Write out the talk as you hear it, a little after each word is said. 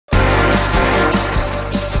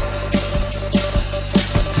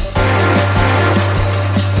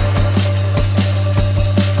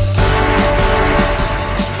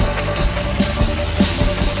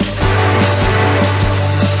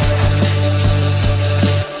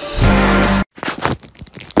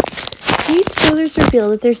Actors reveal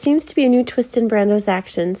that there seems to be a new twist in Brando's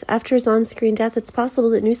actions. After his on-screen death, it's possible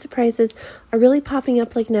that new surprises are really popping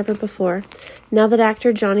up like never before. Now that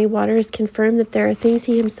actor Johnny Waterr has confirmed that there are things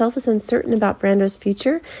he himself is uncertain about Brando's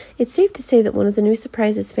future, it's safe to say that one of the new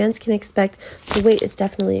surprises fans can expect, the wait is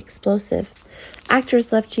definitely explosive.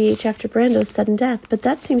 Actors left GH after Brando's sudden death, but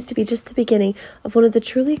that seems to be just the beginning of one of the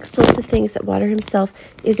truly explosive things that Waterr himself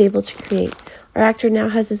is able to create. Our actor now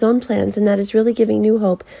has his own plans, and that is really giving new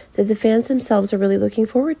hope that the fans themselves are really looking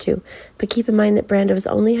forward to. But keep in mind that Brando has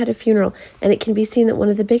only had a funeral, and it can be seen that one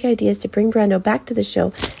of the big ideas to bring Brando back to the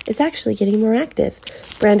show is actually getting more active.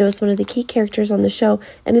 Brando is one of the key characters on the show,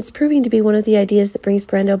 and it's proving to be one of the ideas that brings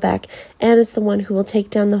Brando back, and is the one who will take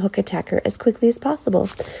down the hook attacker as quickly as possible.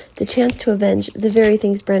 The chance to avenge the very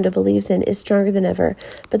things Brando believes in is stronger than ever,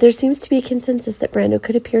 but there seems to be a consensus that Brando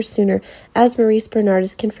could appear sooner, as Maurice Bernard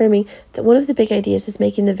is confirming that one of the big ideas is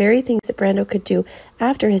making the very things that Brando could do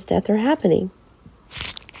after his death are happening.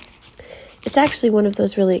 It's actually one of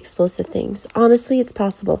those really explosive things. Honestly, it's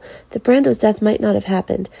possible that Brando's death might not have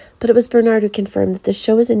happened, but it was Bernard who confirmed that the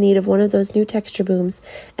show is in need of one of those new texture booms,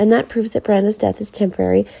 and that proves that Brando's death is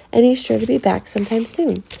temporary, and he's sure to be back sometime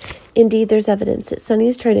soon. Indeed, there's evidence that Sonny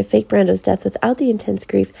is trying to fake Brando's death without the intense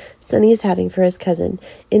grief Sonny is having for his cousin.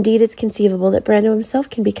 Indeed, it's conceivable that Brando himself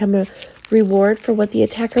can become a reward for what the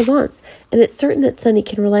attacker wants, and it's certain that Sonny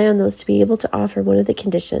can rely on those to be able to offer one of the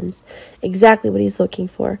conditions, exactly what he's looking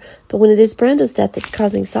for. But when it is Brando's death that's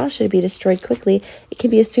causing Sasha to be destroyed quickly, it can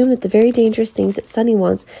be assumed that the very dangerous things that Sonny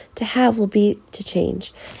wants to have will be to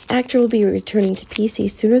change. Actor will be returning to PC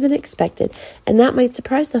sooner than expected, and that might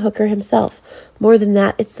surprise the hooker himself. More than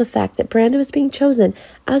that, it's the fact that Brando is being chosen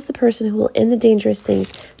as the person who will end the dangerous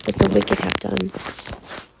things that the wicked have done.